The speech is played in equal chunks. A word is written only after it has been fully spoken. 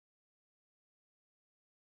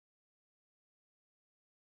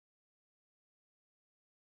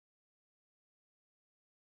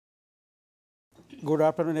Good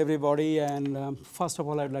afternoon, everybody. And first of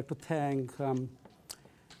all, I'd like to thank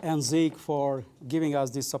ANZSOG for giving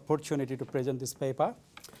us this opportunity to present this paper.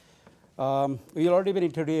 We've already been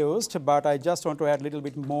introduced, but I just want to add a little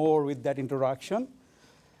bit more with that introduction.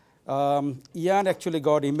 Ian actually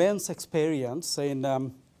got immense experience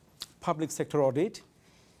in public sector audit.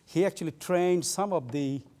 He actually trained some of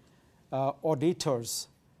the auditors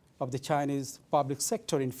of the Chinese public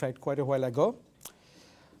sector, in fact, quite a while ago.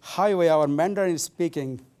 Haiwei, our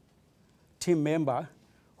Mandarin-speaking team member,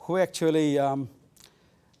 who actually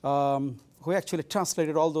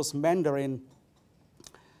translated all those Mandarin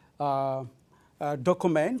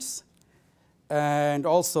documents, and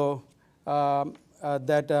also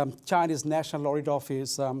that Chinese National Audit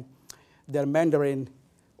Office, their Mandarin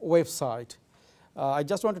website. I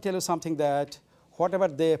just want to tell you something that whatever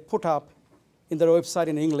they put up in their website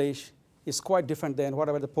in English is quite different than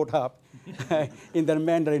whatever they put up in their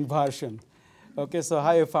Mandarin version. Okay, so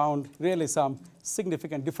I have found really some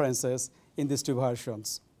significant differences in these two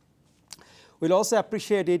versions. We'll also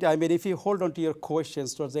appreciate it, I mean, if you hold on to your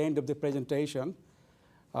questions towards the end of the presentation,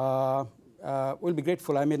 we'll be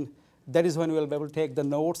grateful. I mean, that is when we'll be able to take the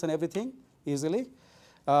notes and everything easily.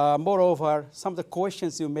 Moreover, some of the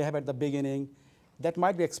questions you may have at the beginning, that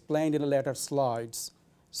might be explained in the later slides.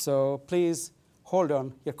 So please hold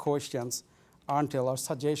on your questions until, or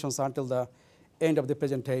suggestions until the end of the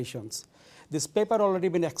presentations. This paper already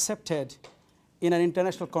been accepted in an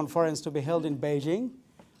international conference to be held in Beijing.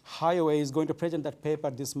 Haiwei is going to present that paper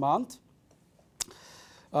this month.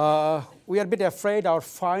 We are a bit afraid our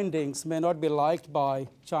findings may not be liked by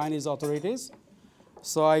Chinese authorities.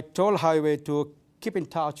 So I told Haiwei to keep in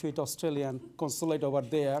touch with Australian consulate over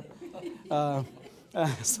there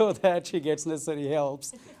so that she gets necessary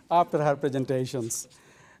helps after her presentations.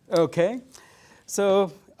 Okay,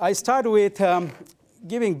 so I start with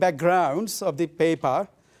giving backgrounds of the paper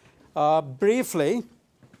briefly.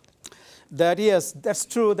 That yes, that's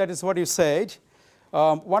true. That is what you said.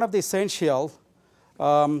 One of the essential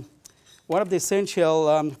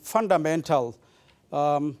fundamental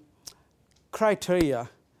criteria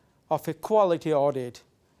of a quality audit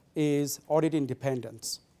is audit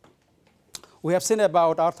independence. We have seen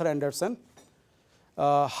about Arthur Andersen,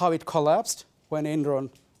 how it collapsed when Enron,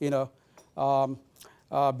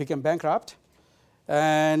 became bankrupt,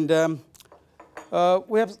 and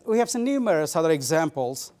we have seen numerous other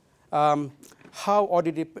examples how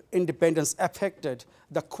audit independence affected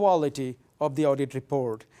the quality of the audit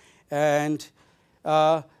report, and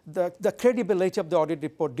the credibility of the audit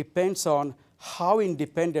report depends on how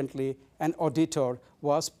independently an auditor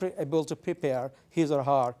was able to prepare his or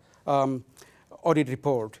her audit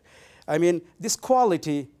report. I mean, this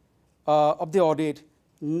quality of the audit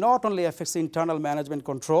not only affects internal management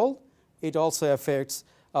control, it also affects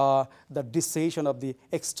the decision of the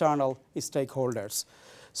external stakeholders.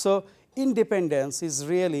 So independence is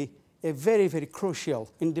really a very, very crucial,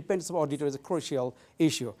 independence of auditor is a crucial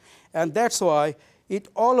issue. And that's why it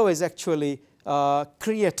always actually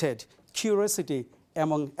created curiosity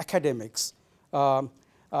among academics to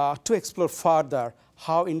explore further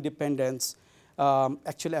how independence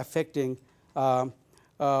actually affecting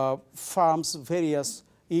firms' various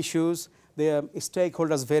issues, their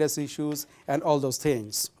stakeholders' various issues, and all those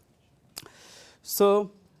things.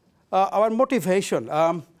 So our motivation,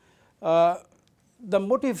 the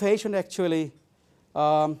motivation actually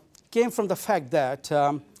came from the fact that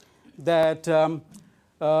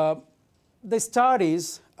the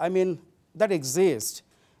studies, I mean, that exist,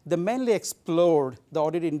 they mainly explored the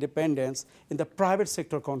audit independence in the private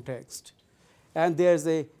sector context. And there's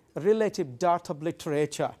a relative dearth of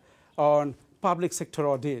literature on public sector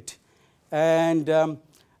audit. And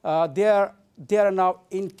there are now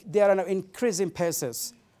increasing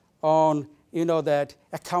emphasis on that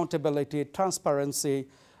accountability, transparency,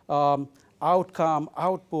 outcome,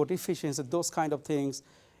 output, efficiency, those kind of things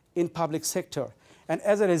in public sector. And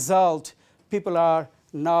as a result, people are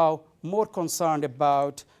now more concerned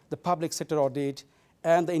about the public sector audit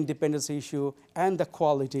and the independence issue and the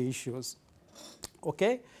quality issues.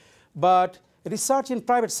 Okay? But research in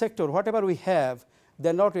private sector, whatever we have,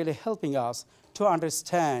 they're not really helping us to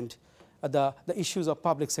understand the issues of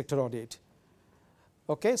public sector audit.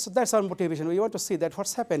 Okay, so that's our motivation. We want to see that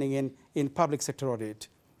what's happening in public sector audit.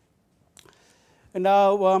 And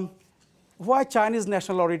now, why Chinese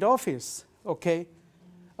National Audit Office? Okay,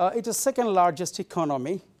 it's the second largest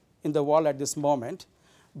economy in the world at this moment,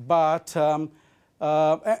 but and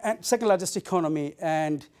second largest economy,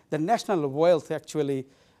 and the national wealth actually,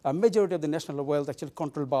 a majority of the national wealth actually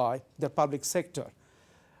controlled by the public sector.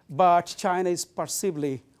 But China is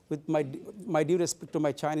perceivably, with my due respect to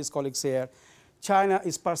my Chinese colleagues here, China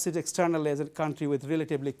is perceived externally as a country with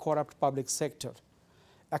relatively corrupt public sector.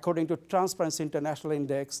 According to Transparency International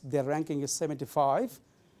Index, their ranking is 75,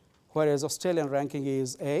 whereas Australian ranking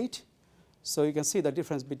is 8. So you can see the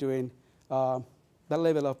difference between the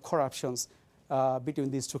level of corruptions between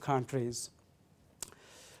these two countries.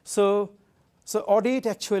 So audit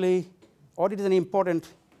is an important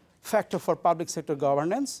factor for public sector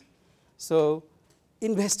governance. So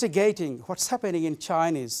investigating what's happening in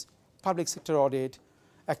Chinese public sector audit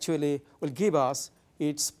actually will give us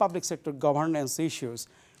its public sector governance issues,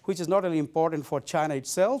 which is not only important for China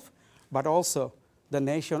itself, but also the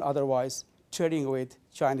nation otherwise trading with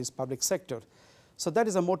Chinese public sector. So that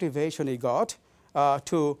is a motivation he got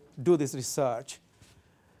to do this research.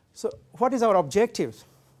 So what is our objective?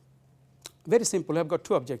 Very simple. We have got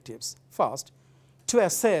two objectives. First, to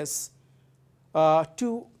assess the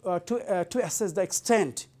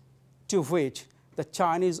extent to which the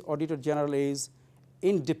Chinese Auditor-General is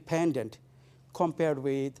independent compared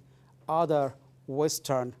with other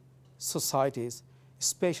Western societies,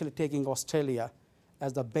 especially taking Australia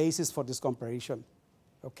as the basis for this comparison.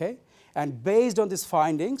 Okay? And based on these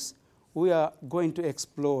findings, we are going to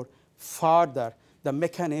explore further the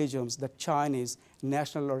mechanisms that Chinese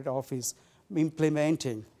National Audit Office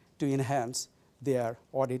implementing to enhance their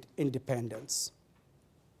audit independence.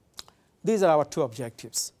 These are our two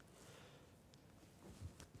objectives.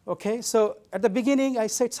 Okay, so at the beginning I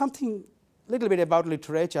said something a little bit about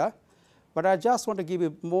literature, but I just want to give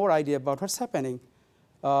you more idea about what's happening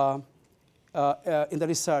in the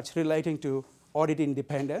research relating to audit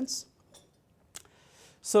independence.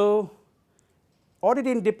 So audit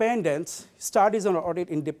independence, studies on audit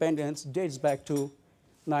independence dates back to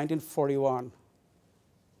 1941.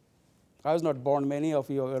 I was not born, many of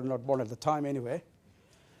you were not born at the time anyway.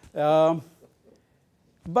 But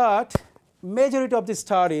majority of the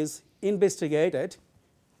studies investigated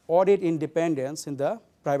audit independence in the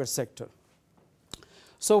private sector.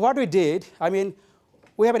 So what we did,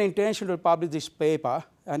 we have an intention to publish this paper,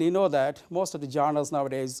 and you know that most of the journals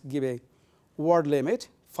nowadays give a word limit,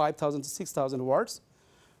 5,000 to 6,000 words.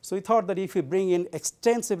 So we thought that if we bring in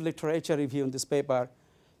extensive literature review in this paper,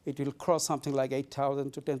 it will cross something like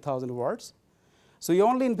 8,000 to 10,000 words. So we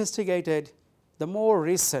only investigated the more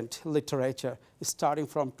recent literature, starting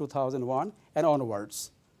from 2001 and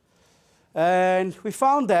onwards. And we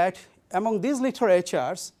found that among these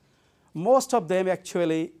literatures, most of them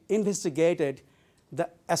actually investigated the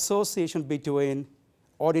association between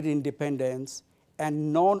audit independence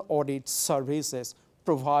and non-audit services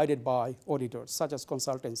provided by auditors, such as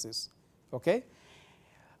consultancies. Okay?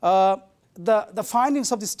 The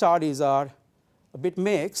findings of the studies are a bit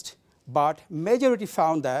mixed, but majority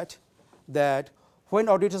found that when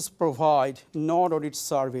auditors provide non-audit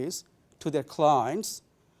service to their clients,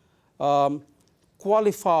 number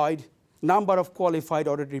of qualified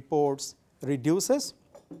audit reports reduces,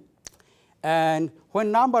 and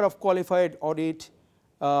when number of qualified audit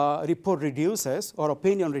report reduces or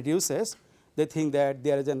opinion reduces, they think that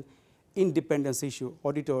there is an independence issue.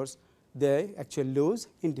 Auditors, they actually lose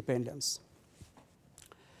independence.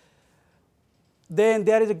 Then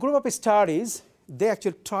there is a group of studies, they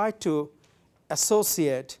actually try to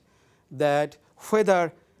associate that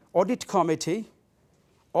whether audit committee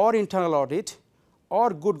or internal audit or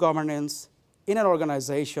good governance in an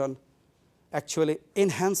organization actually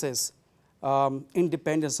enhances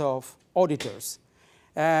independence of auditors.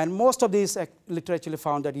 And most of these literature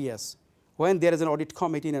found that yes, when there is an audit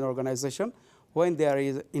committee in an organization, when there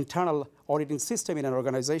is internal auditing system in an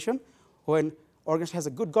organization, when organization has a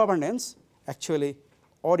good governance, actually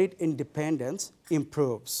audit independence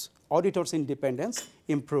improves. Auditors' independence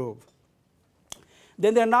improve.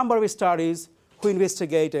 Then there are a number of studies who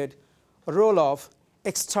investigated the role of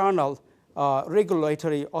external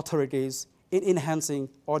regulatory authorities in enhancing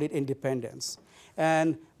audit independence.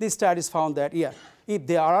 And these studies found that, yeah, if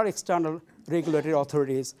there are external regulatory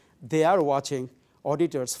authorities, they are watching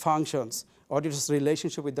auditors' functions, auditors'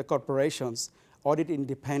 relationship with the corporations, audit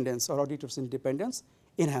independence or auditors' independence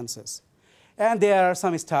enhances. And there are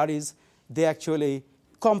some studies, they actually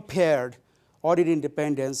compared audit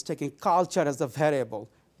independence, taking culture as the variable.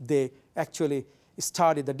 They actually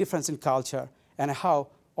studied the difference in culture and how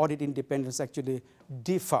audit independence actually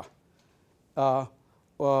differ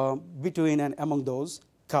between and among those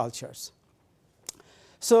cultures.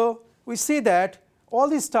 So we see that all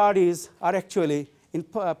these studies are actually in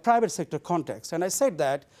private sector context. And I said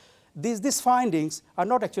that these findings are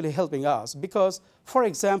not actually helping us because, for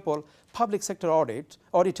example, public sector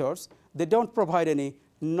auditors, they don't provide any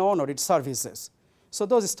non-audit services. So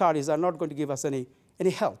those studies are not going to give us any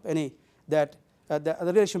help, that the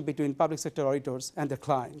relation between public sector auditors and their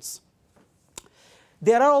clients.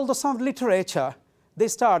 There are also some literature. They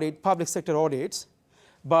studied public sector audits,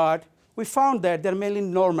 but we found that they're mainly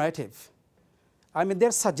normative. I mean,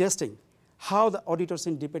 they're suggesting how the auditor's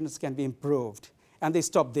independence can be improved, and they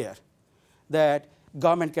stop there, that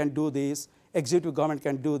government can do this, executive government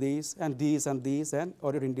can do this, and these, and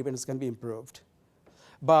auditor independence can be improved.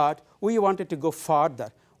 But we wanted to go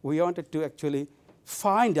further. We wanted to actually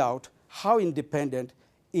find out how independent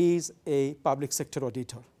is a public sector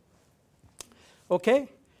auditor. Okay?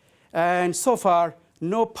 And so far,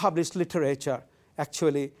 no published literature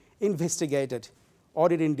actually investigated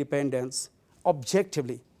audit independence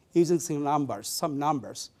objectively using some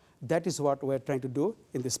numbers. That is what we're trying to do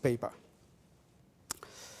in this paper.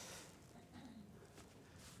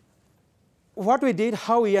 What we did,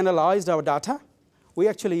 how we analyzed our data, we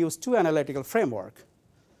actually used two analytical frameworks.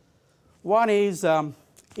 One is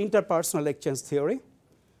interpersonal exchange theory,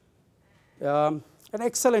 an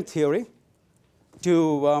excellent theory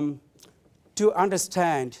to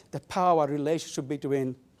understand the power relationship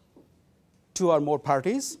between two or more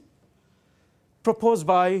parties, proposed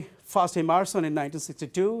by first Emerson in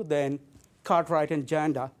 1962, then Cartwright and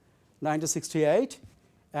Janda 1968,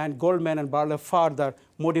 and Goldman and Barlow further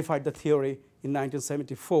modified the theory in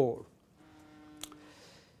 1974.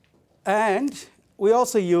 And we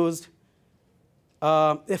also used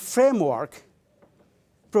a framework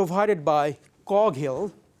provided by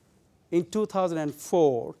Coghill in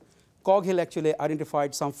 2004. Coghill actually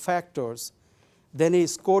identified some factors, then he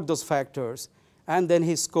scored those factors, and then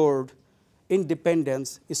he scored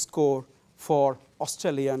independence score for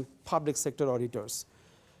Australian public sector auditors.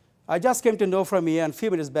 I just came to know from Ian a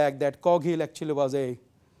few minutes back that Coghill actually was a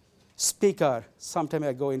speaker some time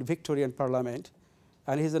ago in Victorian Parliament,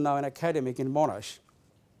 and he's now an academic in Monash.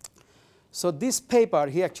 So this paper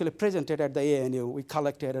he actually presented at the ANU. We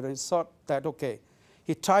collected it and thought that, okay,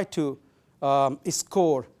 he tried to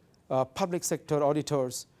score public sector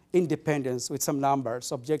auditors' independence with some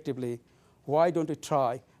numbers objectively. Why don't we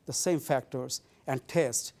try the same factors and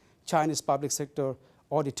test Chinese public sector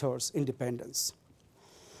auditors' independence?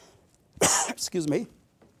 Excuse me.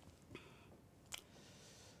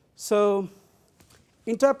 So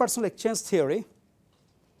interpersonal exchange theory,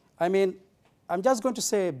 I mean, I'm just going to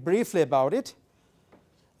say briefly about it.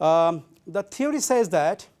 The theory says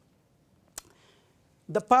that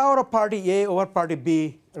the power of party A over party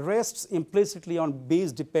B rests implicitly on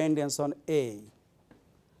B's dependence on A.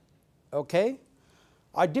 Okay?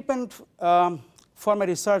 I depend for my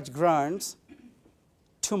research grants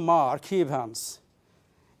to Mark Evans.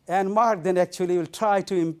 And Mark then actually will try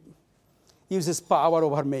to use his power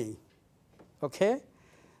over me. Okay?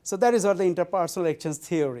 So that is what the interpersonal exchange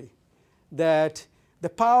theory, that the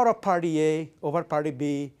power of party A over party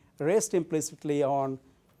B rests implicitly on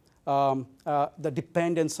the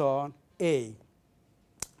dependence on A.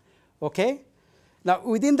 Okay? Now,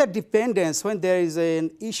 within that dependence, when there is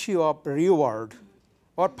an issue of reward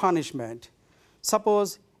or punishment,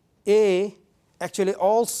 suppose A actually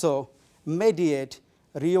also mediate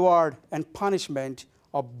reward and punishment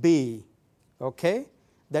of B, okay,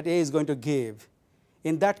 that A is going to give.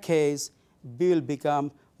 In that case, B will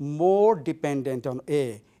become more dependent on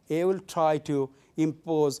A. A will try to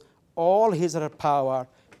impose all his or her power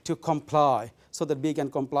to comply so that B can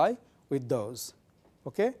comply with those.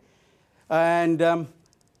 Okay? And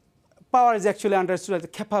power is actually understood as the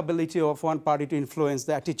capability of one party to influence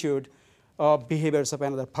the attitude or behaviors of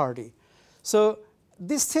another party. So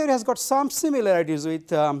this theory has got some similarities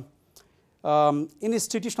with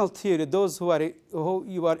institutional theory. Those who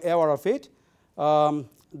you are aware of it,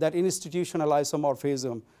 that institutional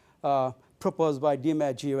isomorphism proposed by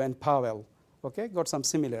DiMaggio and Powell. Okay, got some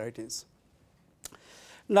similarities.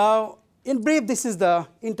 Now, in brief, this is the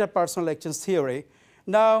interpersonal exchange theory.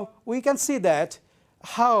 Now, we can see that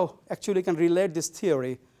how actually we can relate this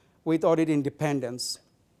theory with audit independence.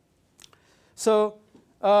 So,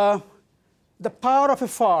 the power of a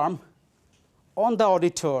firm on the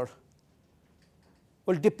auditor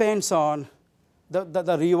will depend on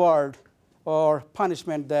the reward or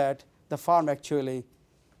punishment that the firm actually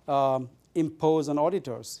impose on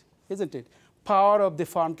auditors, isn't it? Power of the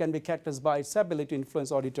firm can be characterized by its ability to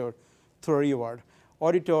influence auditor through a reward.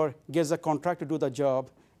 Auditor gets a contract to do the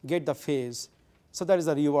job, get the fees. So that is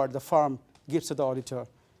the reward the firm gives to the auditor.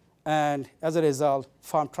 And as a result,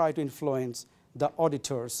 firm try to influence the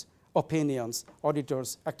auditor's opinions,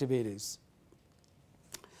 auditor's activities.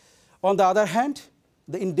 On the other hand,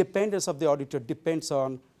 the independence of the auditor depends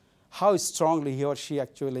on how strongly he or she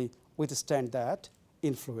actually withstand that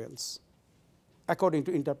influence, according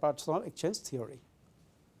to interpersonal exchange theory.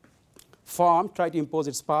 firm try to impose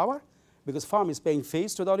its power, because firm is paying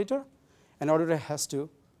fees to the auditor, and auditor has to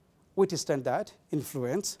withstand that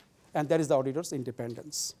influence, and that is the auditor's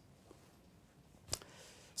independence.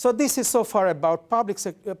 So this is so far about private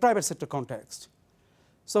sector context.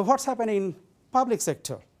 So what's happening in public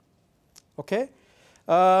sector? Okay,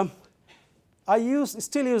 I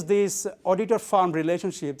still use these auditor-firm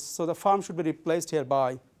relationships. So the firm should be replaced here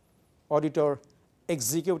by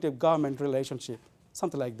auditor-executive government relationship,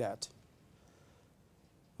 something like that.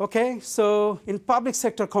 Okay, so in public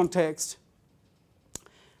sector context,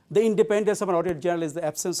 the independence of an Auditor General is the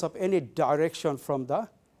absence of any direction from the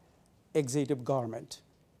executive government.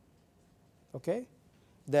 Okay,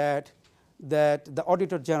 that the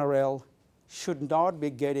Auditor General should not be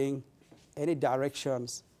getting any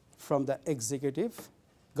directions from the executive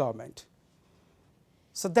government.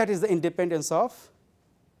 So that is the independence of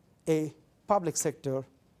a public sector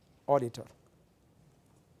auditor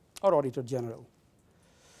or Auditor General.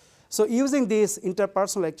 So using this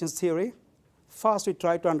interpersonal actions theory, first we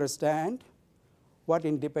try to understand what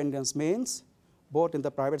independence means, both in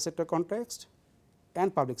the private sector context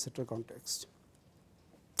and public sector context.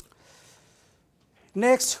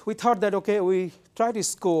 Next, we thought that, okay, we try to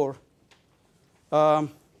score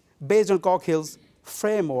based on Coghill's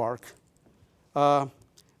framework, the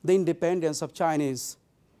independence of Chinese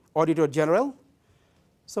Auditor General.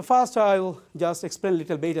 So first I will just explain a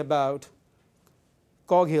little bit about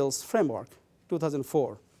Coghill's framework,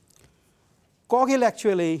 2004. Coghill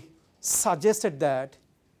actually suggested that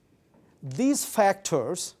these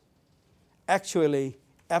factors actually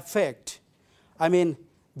affect,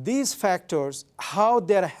 these factors, how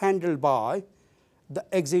they're handled by the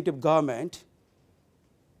executive government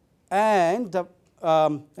and the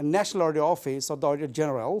National Audit Office or the Auditor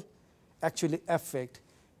General actually affect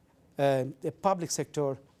the public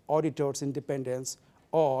sector auditor's independence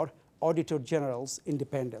or Auditor General's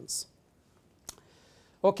independence.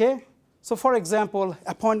 Okay, so for example,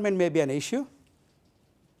 appointment may be an issue.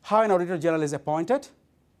 How an Auditor General is appointed.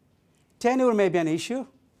 Tenure may be an issue,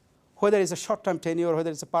 whether it's a short-term tenure, whether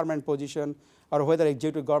it's a permanent position, or whether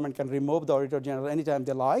executive government can remove the Auditor General anytime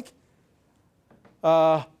they like.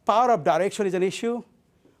 Power of direction is an issue,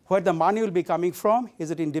 where the money will be coming from. Is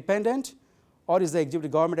it independent, or is the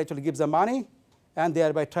executive government actually gives the money and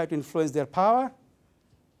thereby try to influence their power?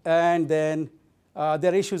 And then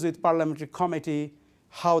there are issues with parliamentary committee,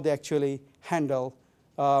 how they actually handle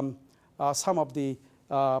some of the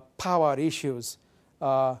power issues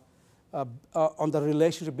on the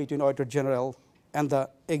relationship between Auditor General and the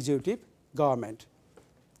executive government.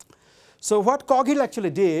 So what Coghill actually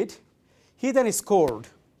did, he then scored.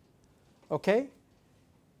 Okay,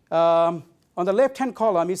 on the left-hand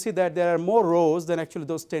column, you see that there are more rows than actually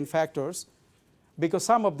those 10 factors, because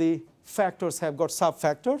some of the factors have got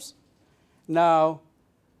sub-factors. Now,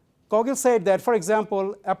 Coghill said that, for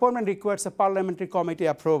example, appointment requires a parliamentary committee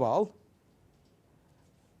approval.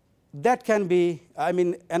 That can be,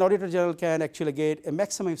 an Auditor General can actually get a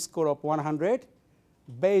maximum score of 100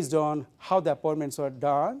 based on how the appointments were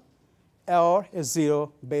done, or a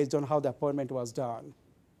 0 based on how the appointment was done.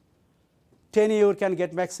 Tenure can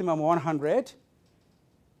get maximum 100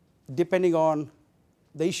 depending on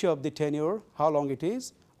the issue of the tenure, how long it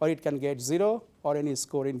is, or it can get 0 or any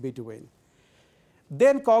score in between.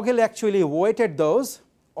 Then Coghill actually weighted those.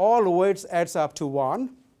 All weights adds up to 1.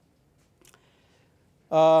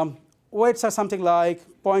 Weights are something like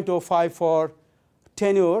 0.05 for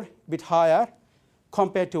tenure, bit higher,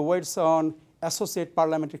 compared to weights on associate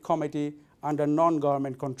parliamentary committee under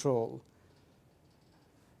non-government control.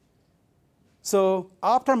 So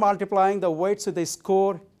after multiplying the weights with the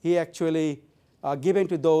score, he actually given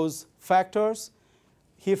to those factors,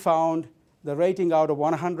 he found the rating out of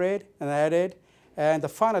 100 and added, and the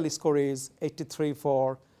final score is 83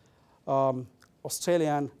 for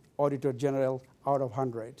Australian Auditor General out of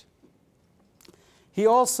 100. He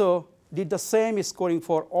also did the same scoring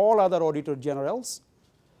for all other Auditor Generals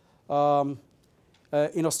in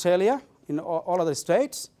Australia, in all other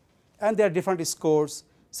states, and there are different scores.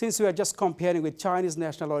 Since we are just comparing with Chinese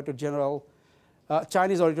National Auditor General,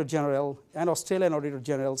 Chinese Auditor General, and Australian Auditor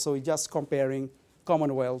General, so we're just comparing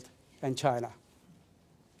Commonwealth and China.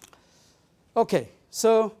 Okay,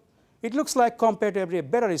 so it looks like comparatively a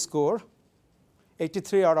better score,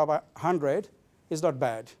 83 out of 100, is not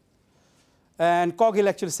bad. And Coghill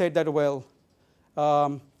actually said that, well,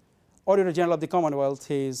 Auditor General of the Commonwealth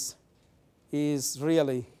is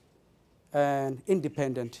really an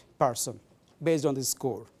independent person based on this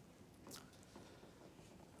score.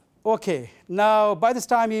 Okay, now by this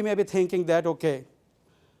time you may be thinking that, okay,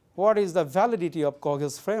 what is the validity of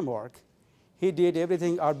Coghill's framework? he did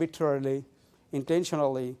everything arbitrarily,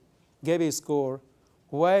 intentionally, gave a score,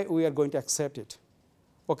 why we are going to accept it?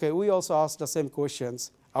 Okay, we also asked the same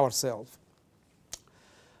questions ourselves.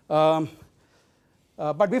 But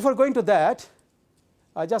before going to that,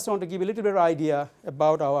 I just want to give you a little bit of idea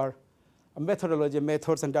about our methodology,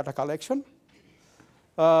 methods, and data collection.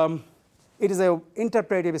 It is an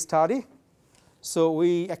interpretive study. So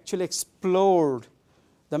we actually explored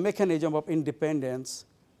the mechanism of independence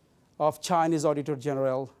of Chinese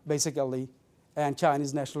Auditor-General, basically, and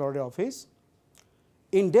Chinese National Audit Office.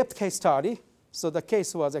 In-depth case study. So the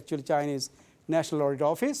case was actually Chinese National Audit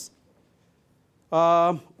Office.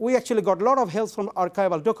 We actually got a lot of help from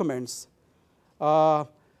archival documents. Ian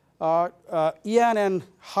and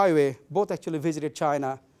Haiwei both actually visited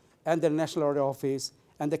China and their National Audit Office,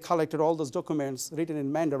 and they collected all those documents written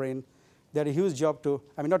in Mandarin. They had a huge job to,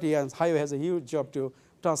 I mean, not Ian, Haiwei has a huge job to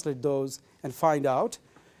translate those and find out.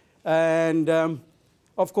 And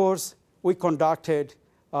of course, we conducted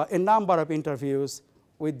a number of interviews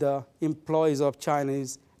with the employees of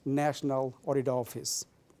Chinese National Audit Office.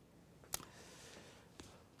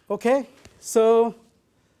 Okay, so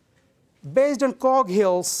based on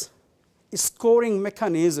Coghill's scoring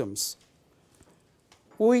mechanisms,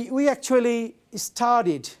 we actually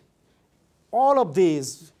studied all of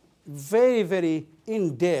these very, very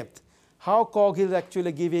in-depth, how Coghill is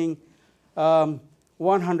actually giving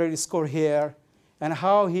 100 score here, and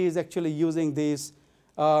how he is actually using this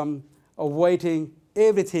weighting,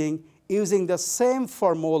 everything, using the same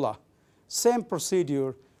formula, same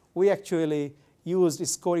procedure we actually used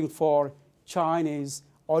scoring for Chinese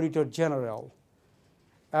Auditor-General.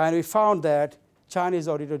 And we found that Chinese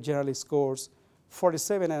Auditor-General scores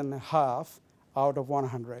 47.5 out of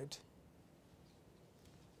 100.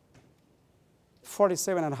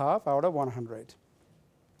 47.5 out of 100.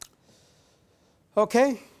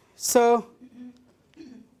 Okay, so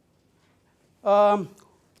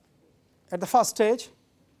at the first stage,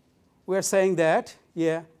 we are saying that,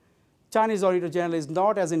 yeah, Chinese Auditor-General is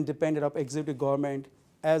not as independent of executive government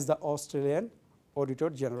as the Australian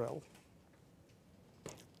Auditor-General.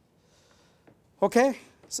 Okay,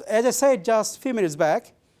 so as I said just a few minutes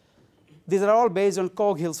back, these are all based on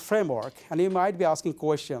Coghill's framework, and you might be asking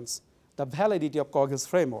questions, the validity of Coghill's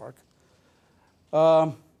framework.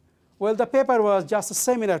 Well, the paper was just a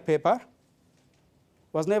seminar paper,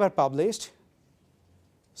 was never published,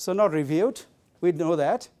 so not reviewed. We know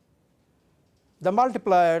that. The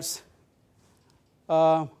multipliers,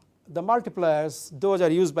 those are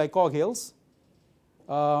used by Coghill's.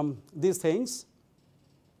 These things,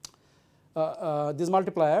 these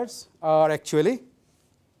multipliers are actually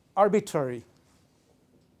arbitrary.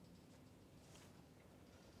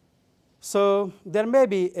 So there may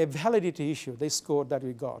be a validity issue, the score that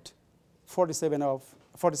we got,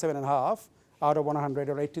 47.5 out of 100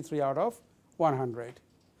 or 83 out of 100.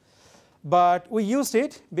 But we used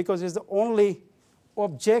it because it's the only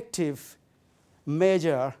objective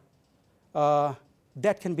measure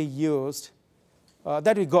that can be used,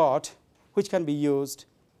 that we got, which can be used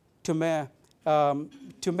to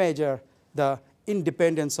measure the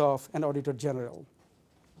independence of an Auditor-General.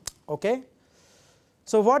 Okay?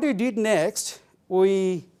 So what we did next,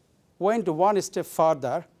 we went one step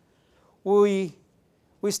further. We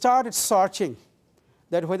started searching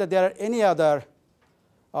that whether there are any other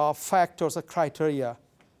factors or criteria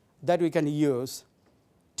that we can use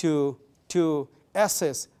to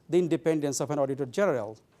assess the independence of an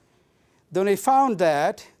Auditor-General. Then we found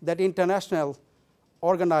that International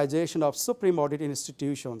Organization of Supreme Audit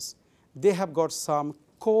Institutions, they have got some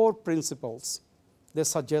core principles they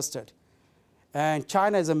suggested. And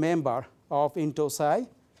China is a member of INTOSAI.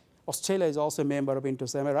 Australia is also a member of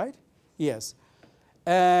INTOSAI, am I right? Yes.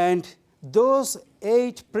 And those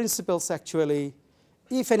 8 principles actually,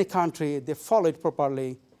 if any country, they follow it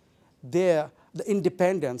properly, the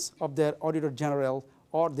independence of their Auditor-General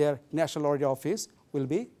or their National Audit Office will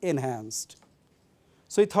be enhanced.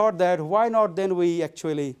 So we thought that why not then we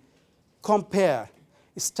actually compare,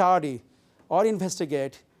 study, or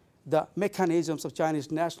investigate the mechanisms of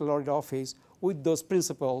Chinese National Audit Office with those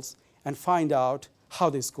principles and find out how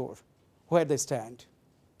they score, where they stand.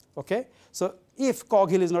 Okay? So if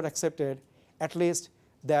Coghill is not accepted, at least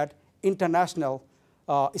that international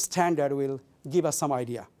standard will give us some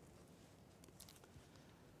idea.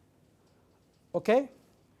 Okay?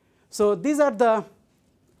 So these are the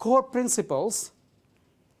core principles,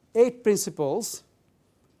 8 principles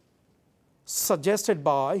suggested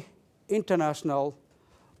by International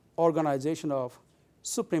Organization of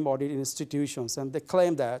Supreme Audit Institutions. And they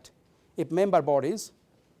claim that if member bodies,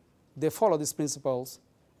 they follow these principles,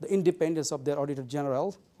 the independence of their Auditor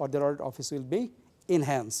General or their audit office will be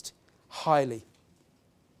enhanced highly.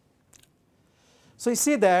 So you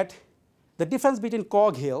see that the difference between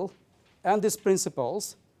Coghill and these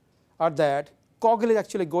principles are that Coghill is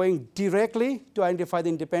actually going directly to identify the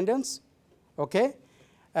independence, okay?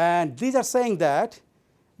 And these are saying that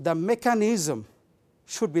the mechanism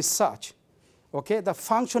should be such, okay? The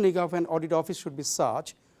functioning of an audit office should be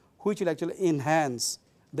such which will actually enhance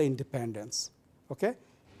the independence, okay?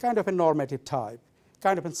 Kind of a normative type,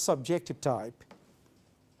 kind of a subjective type.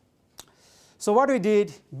 So what we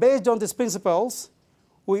did, based on these principles,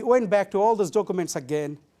 we went back to all those documents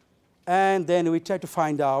again, and then we tried to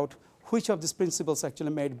find out which of these principles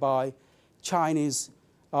actually made by Chinese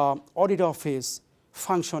audit office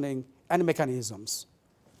functioning and mechanisms.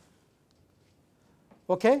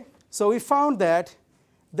 Okay, so we found that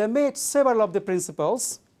they made several of the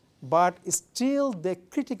principles, but still they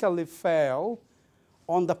critically fail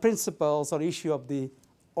on the principles or issue of the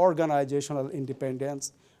organizational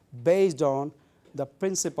independence based on the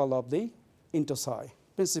principle of the INTOSAI,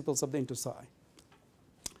 principles of the INTOSAI.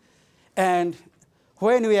 And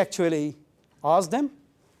when we actually asked them,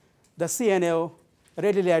 the CNO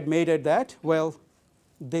readily admitted that, well,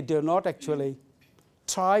 they do not actually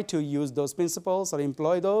try to use those principles or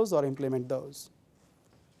employ those or implement those.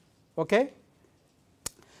 Okay?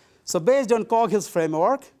 So based on Coghill's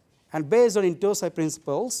framework and based on INTOSAI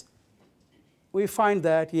principles, we find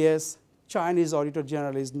that, yes, Chinese Auditor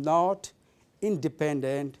General is not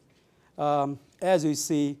independent as we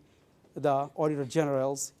see the Auditor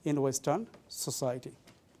Generals in Western society.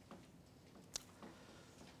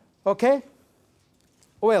 Okay?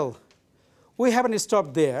 Well, we haven't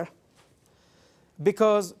stopped there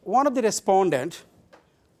because one of the respondents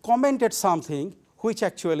commented something which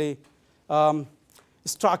actually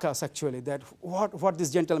struck us actually, that what this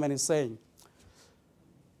gentleman is saying.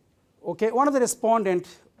 Okay, one of the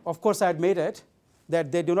respondents, of course, admitted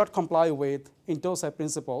that they do not comply with INTOSAI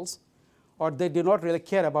principles or they do not really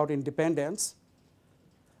care about independence.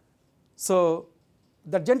 So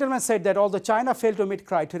the gentleman said that although China failed to meet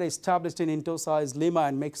criteria established in INTOSAI's Lima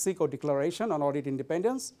and Mexico Declaration on Audit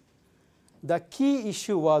Independence, the key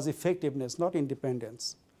issue was effectiveness, not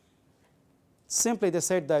independence. Simply they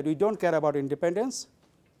said that we don't care about independence,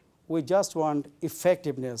 we just want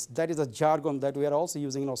effectiveness. That is a jargon that we are also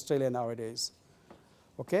using in Australia nowadays.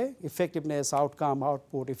 Okay? Effectiveness, outcome,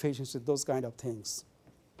 output, efficiency, those kind of things.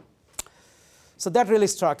 So that really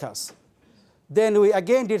struck us. Then we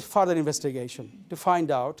again did further investigation to find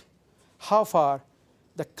out how far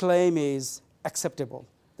the claim is acceptable.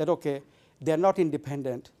 That, okay, they're not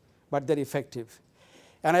independent, but they're effective.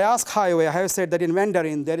 And I asked Haiwei, I have said that in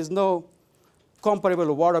Mandarin there is no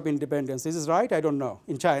comparable word of independence. Is this right? I don't know,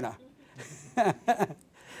 in China. There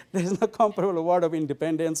is no comparable word of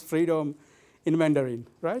independence, freedom in Mandarin,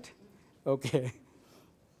 right? Okay.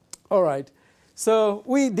 All right. So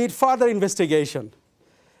we did further investigation.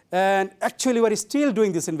 And actually we're still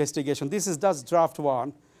doing this investigation. This is just draft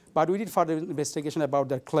one, but we did further investigation about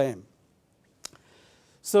their claim.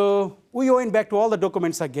 So we went back to all the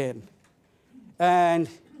documents again and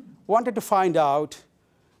wanted to find out,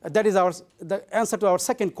 that is the answer to our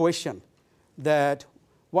second question, that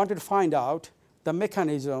wanted to find out the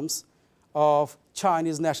mechanisms of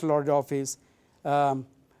Chinese National Audit Office to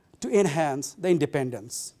enhance the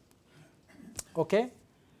independence. Okay?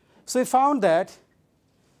 So we found that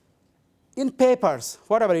in papers,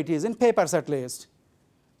 whatever it is, in papers at least,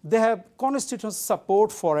 they have constitutional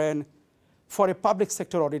support for a public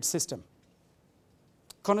sector audit system.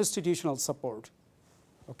 Constitutional support.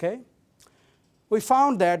 Okay? We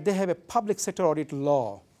found that they have a public sector audit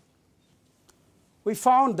law. We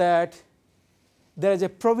found that there is a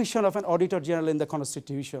provision of an Auditor General in the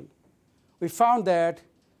Constitution. We found that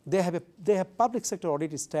they have public sector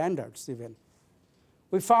audit standards even.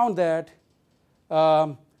 We found that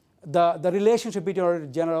the relationship between Auditor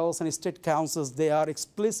Generals and state councils, they are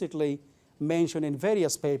explicitly mentioned in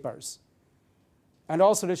various papers. And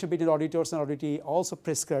also relationship between auditors and auditee also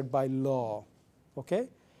prescribed by law. Okay?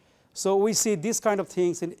 So we see these kind of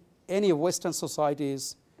things in any Western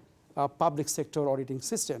societies, public sector auditing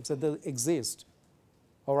systems that they exist.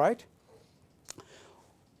 All right?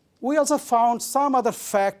 We also found some other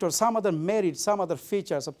factors, some other merits, some other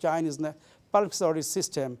features of Chinese public sector audit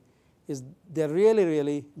system is they're really,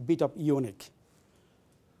 really bit of unique.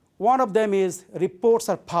 One of them is reports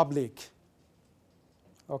are public.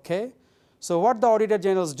 Okay? So what the Auditor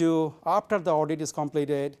Generals do after the audit is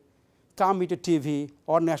completed, come into TV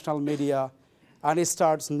or national media, and it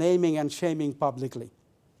starts naming and shaming publicly.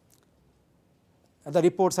 The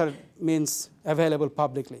reports are means available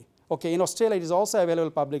publicly. Okay, in Australia it is also available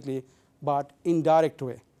publicly, but indirect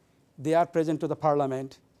way. They are present to the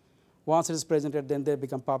parliament. Once it is presented, then they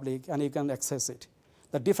become public and you can access it.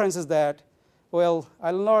 The difference is that, well,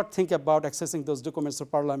 I'll not think about accessing those documents to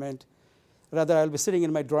parliament. Rather, I'll be sitting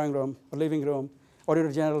in my drawing room or living room,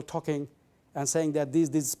 Auditor-General talking and saying that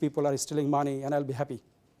these people are stealing money, and I'll be happy.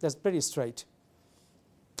 That's pretty straight.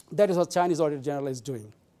 That is what Chinese Auditor-General is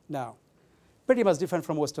doing now. Pretty much different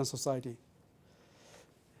from Western society.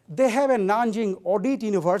 They have a Nanjing Audit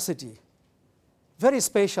University, very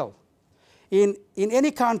special. In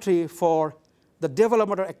any country for the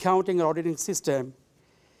development of accounting or auditing system,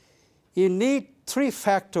 you need 3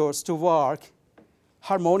 factors to work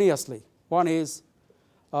harmoniously. One is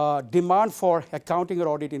demand for accounting or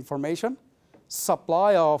audit information,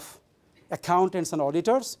 supply of accountants and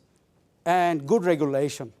auditors, and good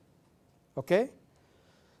regulation. Okay?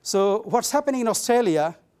 So what's happening in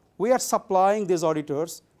Australia, we are supplying these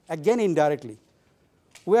auditors, again indirectly.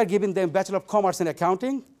 We are giving them Bachelor of Commerce in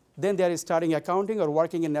Accounting, then they are studying accounting or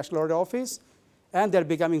working in National Audit Office, and they're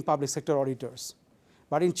becoming public sector auditors.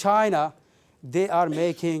 But in China, they are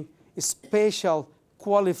making a special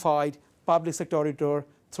qualified public sector auditor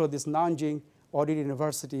through this Nanjing Audit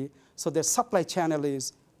University. So their supply channel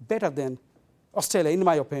is better than Australia, in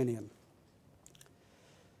my opinion.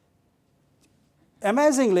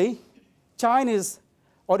 Amazingly, Chinese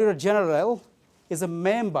Auditor-General is a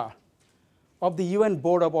member of the UN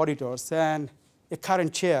Board of Auditors and a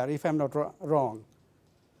current chair, if I'm not wrong.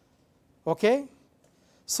 Okay?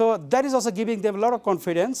 So that is also giving them a lot of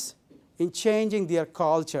confidence in changing their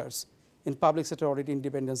cultures in public sector audit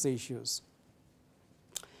independence issues.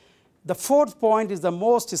 The 4th point is the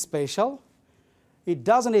most special. It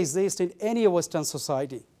doesn't exist in any Western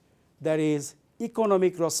society. That is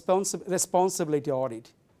economic responsibility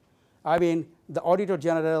audit. I mean, the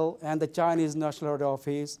Auditor-General and the Chinese National Audit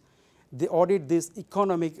Office, they audit this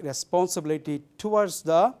economic responsibility towards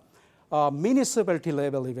the municipality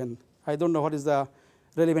level even. I don't know what is the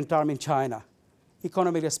relevant term in China.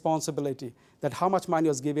 Economic responsibility, that how much money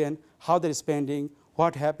was given, how they're spending,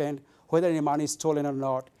 what happened, whether any money is stolen or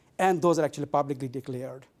not, and those are actually publicly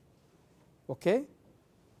declared. Okay?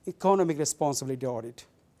 Economic responsibility audit.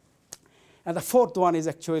 And the 4th one is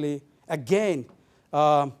actually, again,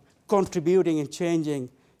 contributing and changing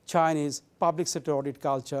Chinese public sector audit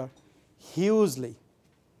culture hugely.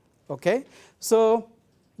 Okay? So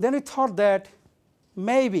then we thought that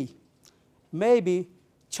maybe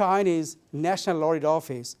Chinese National Audit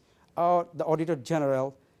Office or the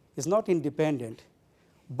Auditor-General is not independent,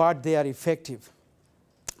 but they are effective.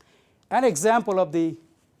 An example of the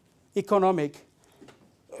economic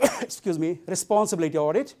responsibility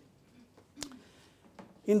audit.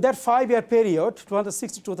 In that 5-year period,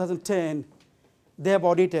 2006 to 2010, they have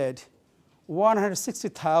audited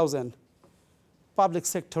 160,000 public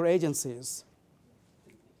sector agencies,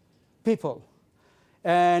 people.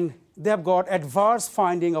 And they have got adverse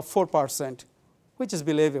finding of 4%, which is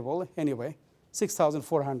believable anyway,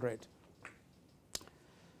 6,400.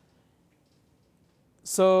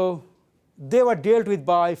 So they were dealt with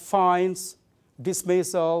by fines,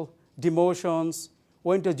 dismissal, demotions,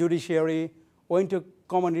 went to judiciary, went to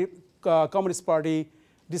Communist Party,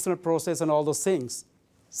 disciplinary process, and all those things.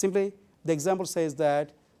 Simply, the example says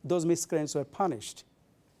that those miscreants were punished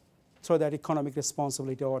through that economic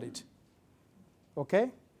responsibility audit. Okay?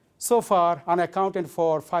 So far, an accountant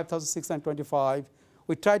for 5,625,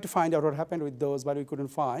 we tried to find out what happened with those, but we couldn't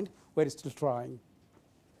find. We're still trying.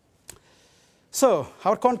 So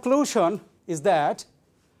our conclusion is that,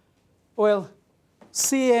 well,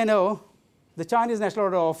 CNO, the Chinese National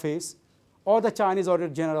Audit Office, or the Chinese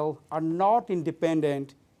Auditor-General are not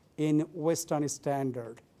independent in Western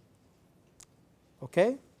standard.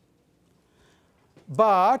 Okay?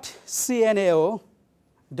 But CNAO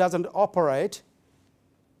doesn't operate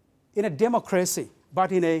in a democracy,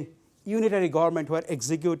 but in a unitary government where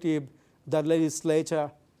executive, the legislature,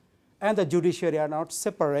 and the judiciary are not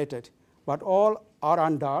separated, but all are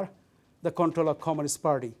under the control of Communist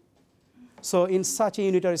Party. So in such a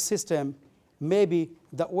unitary system, maybe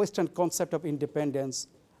the Western concept of independence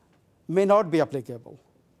may not be applicable.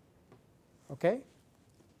 Okay?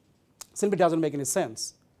 Simply doesn't make any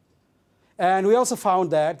sense. And we also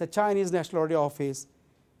found that the Chinese National Audit Office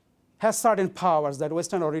has certain powers that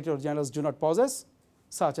Western Auditor-Generals do not possess,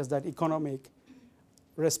 such as that economic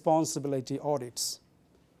responsibility audits,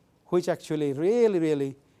 which actually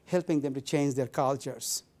really helping them to change their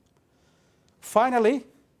cultures. Finally,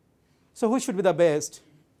 so who should be the best?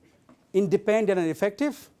 Independent and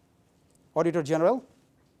effective, Auditor-General,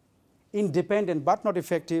 independent but not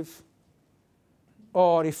effective,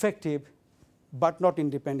 or effective but not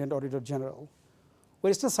independent Auditor-General?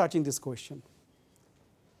 We're still searching this question,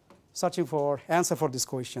 searching for answer for these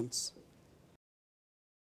questions.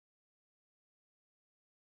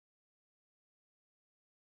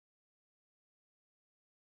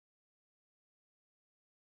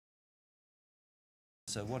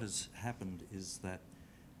 So what has happened is that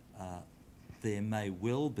there may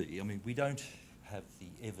well be, I mean, we don't have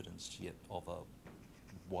the evidence yet of a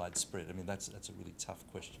widespread, I mean, that's a really tough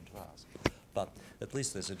question to ask. But at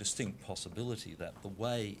least there's a distinct possibility that the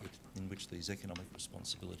way in which these economic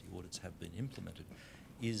responsibility audits have been implemented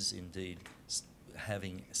is indeed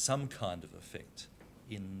having some kind of effect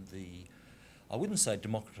in the, I wouldn't say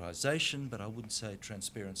democratisation, but I would say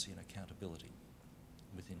transparency and accountability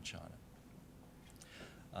within China.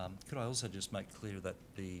 Could I also just make clear that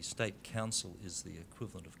the State Council is the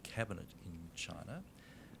equivalent of cabinet in China,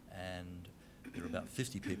 and there are about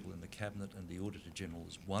 50 people in the cabinet, and the Auditor-General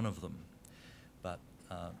is one of them. But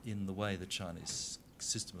in the way the Chinese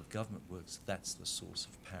system of government works, that's the source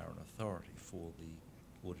of power and authority for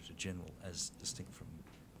the Auditor-General, as distinct from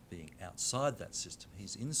being outside that system.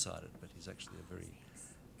 He's inside it, but he's actually a very,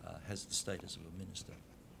 has the status of a minister.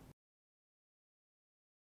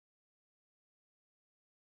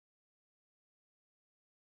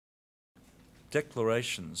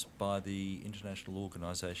 Declarations by the International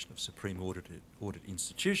Organisation of Supreme Audit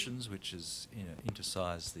Institutions, which is,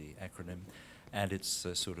 INTERSAI, the acronym, and it's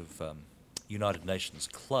a sort of United Nations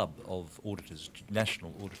club of auditors,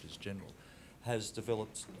 national auditors general, has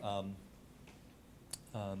developed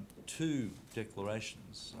two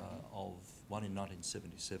declarations, of one in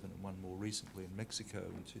 1977 and one more recently in Mexico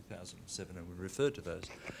in 2007, and we referred to those,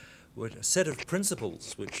 were a set of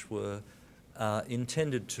principles which were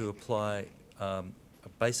intended to apply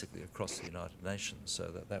basically across the United Nations,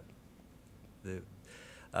 so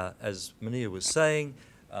as Monir was saying,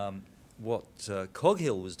 what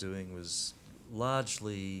Coghill was doing was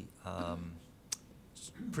largely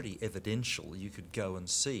pretty evidential. You could go and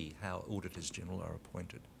see how Auditors General are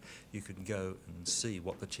appointed. You could go and see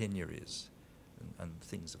what the tenure is and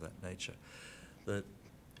things of that nature.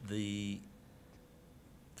 The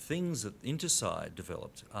things that INTERSAI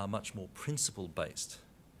developed are much more principle-based.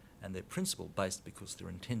 And they're principle-based because they're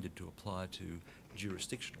intended to apply to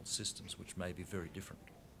jurisdictional systems which may be very different.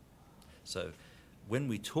 So when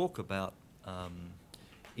we talk about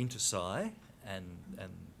INTERSAI and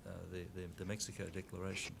the Mexico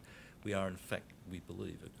Declaration, we are in fact, we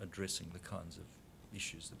believe, addressing the kinds of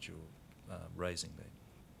issues that you're raising there.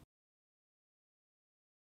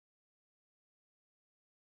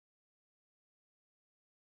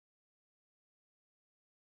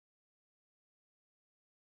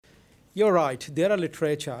 You're right, there are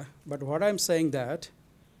literature, but what I'm saying that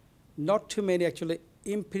not too many actually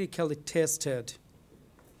empirically tested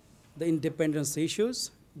the independence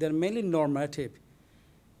issues. They're mainly normative.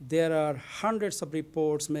 There are hundreds of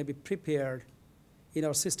reports maybe prepared in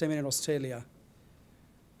our system in Australia,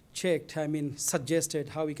 checked, suggested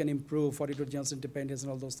how we can improve Auditor-General's independence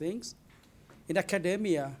and all those things. In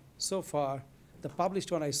academia, so far, the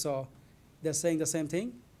published one I saw, they're saying the same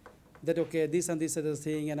thing, that okay, this and this other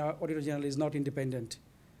thing, and our Auditor-General is not independent.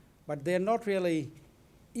 But they're not really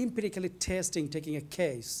empirically testing, taking a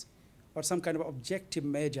case or some kind of objective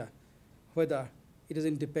measure whether it is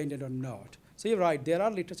independent or not. So you're right, there are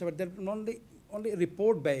literature, but they're only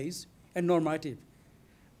report-based and normative.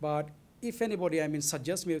 But if anybody,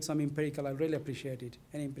 suggests me with some empirical, I really appreciate it,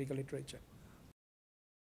 any empirical literature.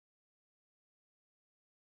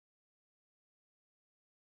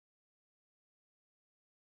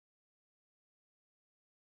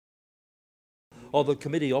 Oh, the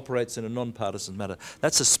committee operates in a non-partisan manner.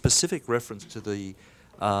 That's a specific reference to the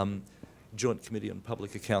Joint Committee on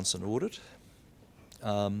Public Accounts and Audit.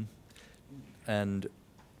 And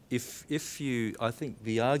if you, I think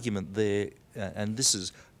the argument there, and this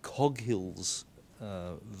is Coghill's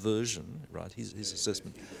version, right? His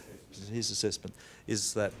assessment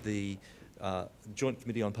is that the Joint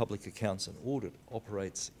Committee on Public Accounts and Audit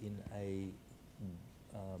operates in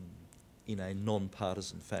a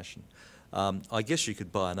non-partisan fashion. I guess you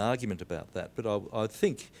could buy an argument about that, but I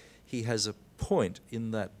think he has a point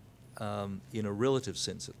in that, in a relative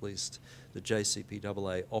sense at least, the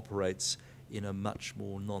JCPAA operates in a much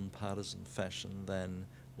more non-partisan fashion than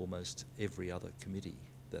almost every other committee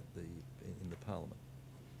that in the Parliament.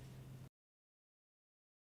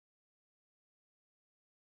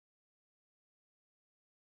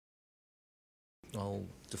 I'll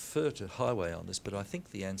defer to Haiwei on this, but I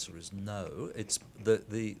think the answer is no. It's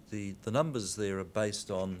the numbers there are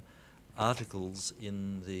based on articles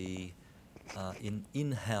in the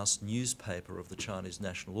in-house newspaper of the Chinese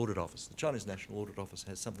National Audit Office. The Chinese National Audit Office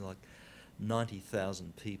has something like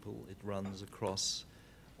 90,000 people. It runs across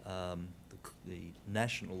the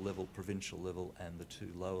national level, provincial level, and the two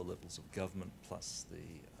lower levels of government, plus the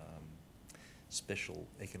special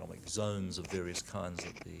economic zones of various kinds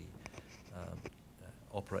that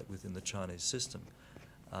operate within the Chinese system.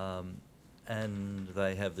 And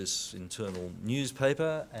they have this internal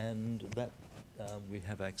newspaper, and that we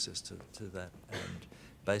have access to that, and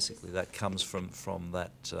basically that comes from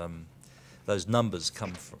that, those numbers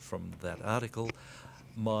come from that article.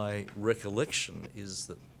 My recollection is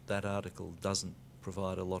that that article doesn't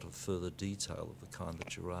provide a lot of further detail of the kind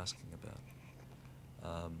that you're asking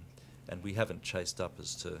about. And we haven't chased up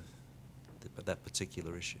as to that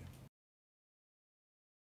particular issue.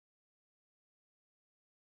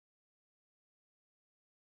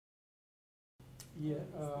 Yeah,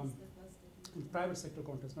 in private sector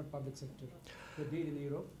context, not public sector. They did in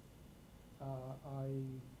Europe.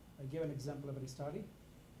 I gave an example of a study.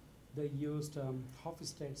 They used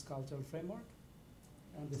Hofstede's cultural framework,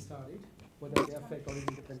 and they studied whether they affect audit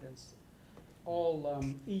independence. All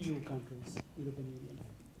EU countries, European Union.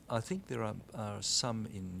 I think there are some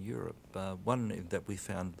in Europe. One that we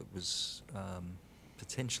found that was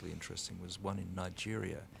potentially interesting was one in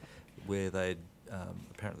Nigeria, where they'd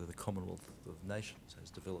apparently the Commonwealth of Nations has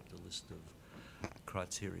developed a list of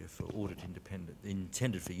criteria for audit independence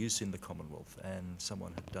intended for use in the Commonwealth, and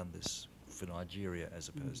someone had done this for Nigeria as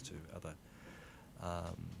opposed to other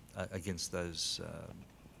against those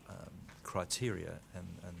criteria,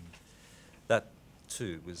 and that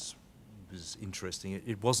too was interesting.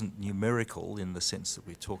 It wasn't numerical in the sense that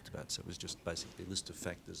we talked about, so it was just basically a list of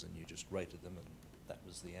factors and you just rated them and that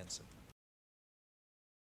was the answer.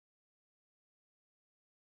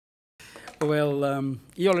 Well,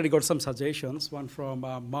 you already got some suggestions, one from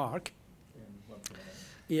Mark. And one from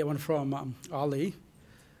Yeah, one from Ali.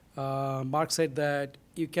 Mark said that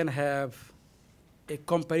you can have a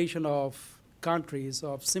comparison of countries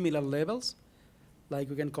of similar levels, like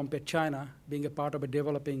we can compare China being a part of a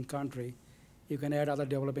developing country. You can add other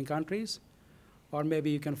developing countries, or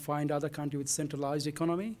maybe you can find other country with centralized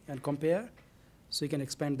economy and compare, so you can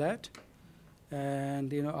expand that.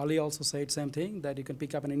 And Ali also said same thing, that you can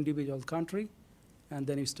pick up an individual country and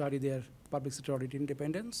then you study their public sector audit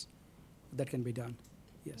independence. That can be done,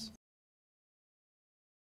 yes.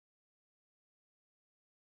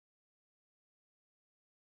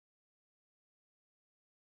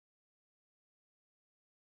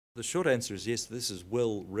 The short answer is yes, this is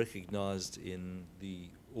well recognised in the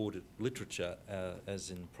audit literature, as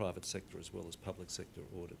in private sector as well as public sector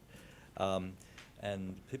audit.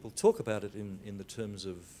 And people talk about it in the terms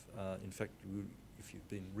of, in fact, if you've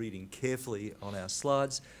been reading carefully on our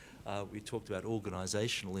slides, we talked about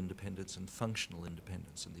organisational independence and functional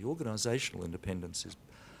independence. And the organisational independence is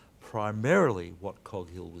primarily what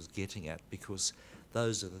Coghill was getting at, because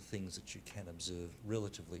those are the things that you can observe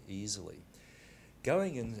relatively easily.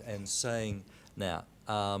 Going in and saying, now,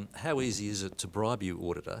 how easy is it to bribe you,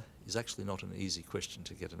 auditor, is actually not an easy question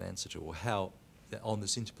to get an answer to, or how, on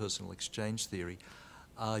this interpersonal exchange theory,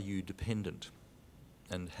 are you dependent?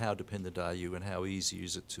 And how dependent are you, and how easy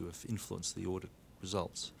is it to influence the audit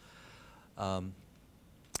results?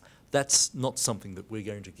 That's not something that we're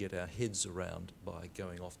going to get our heads around by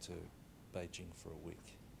going off to Beijing for a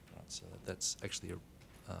week. Right? So that's actually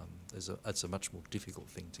that's a much more difficult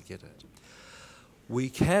thing to get at. We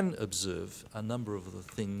can observe a number of the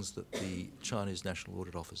things that the Chinese National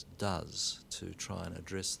Audit Office does to try and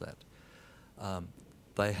address that.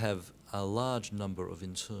 They have a large number of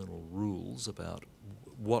internal rules about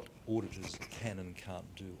what auditors can and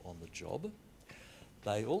can't do on the job.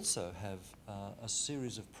 They also have a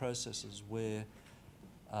series of processes where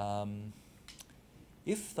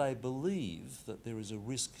if they believe that there is a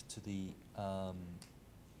risk to the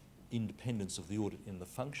independence of the audit in the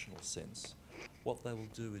functional sense, what they will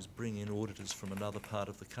do is bring in auditors from another part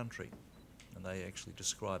of the country, and they actually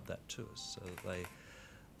describe that to us. So that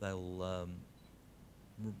they'll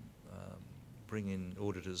bring in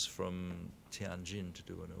auditors from Tianjin to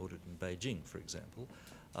do an audit in Beijing, for example,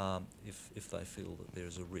 if they feel that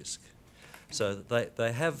there's a risk. So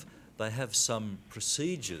they have some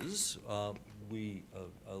procedures. We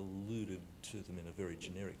alluded to them in a very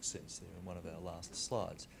generic sense there in one of our last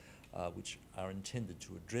slides, which are intended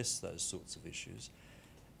to address those sorts of issues.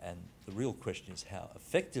 And the real question is, how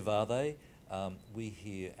effective are they? We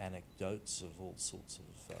hear anecdotes of all sorts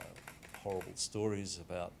of horrible stories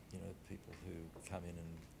about people who come in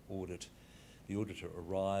and audit. The auditor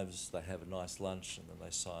arrives, they have a nice lunch, and then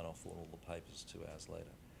they sign off on all the papers 2 hours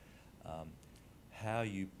later. how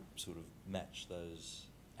you sort of match those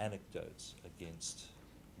anecdotes against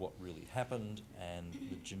what really happened and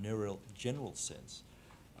the general sense.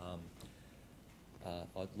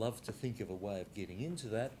 I'd love to think of a way of getting into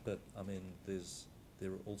that, but I mean,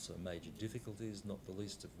 there are also major difficulties, not the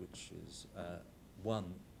least of which is,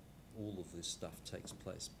 one, all of this stuff takes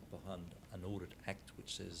place behind an Audit Act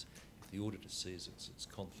which says if the auditor sees it, it's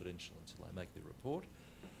confidential until they make their report.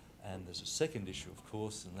 And there's a second issue, of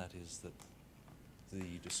course, and that is that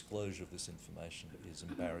the disclosure of this information is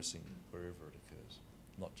embarrassing wherever it occurs,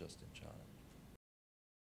 not just in China.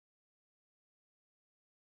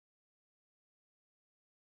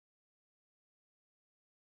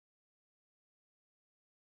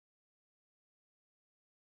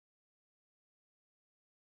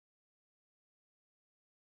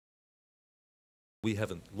 We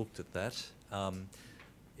haven't looked at that.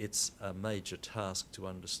 It's a major task to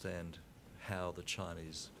understand how the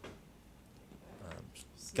Chinese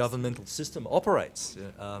governmental system operates.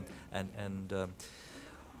 I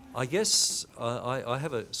guess I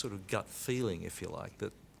have a sort of gut feeling, if you like,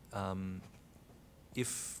 that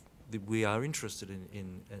if we are interested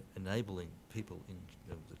in enabling people in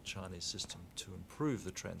the Chinese system to improve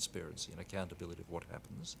the transparency and accountability of what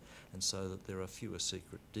happens, and so that there are fewer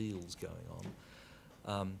secret deals going on,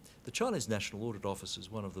 the Chinese National Audit Office is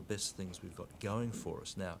one of the best things we've got going for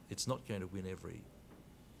us. Now, it's not going to win every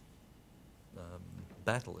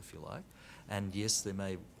battle, if you like, and yes, there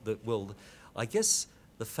may. Well, I guess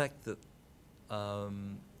the fact that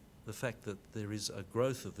there is a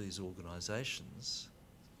growth of these organisations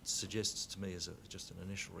suggests to me, as just an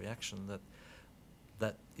initial reaction,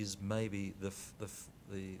 that is maybe the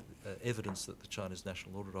evidence that the Chinese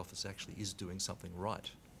National Audit Office actually is doing something right.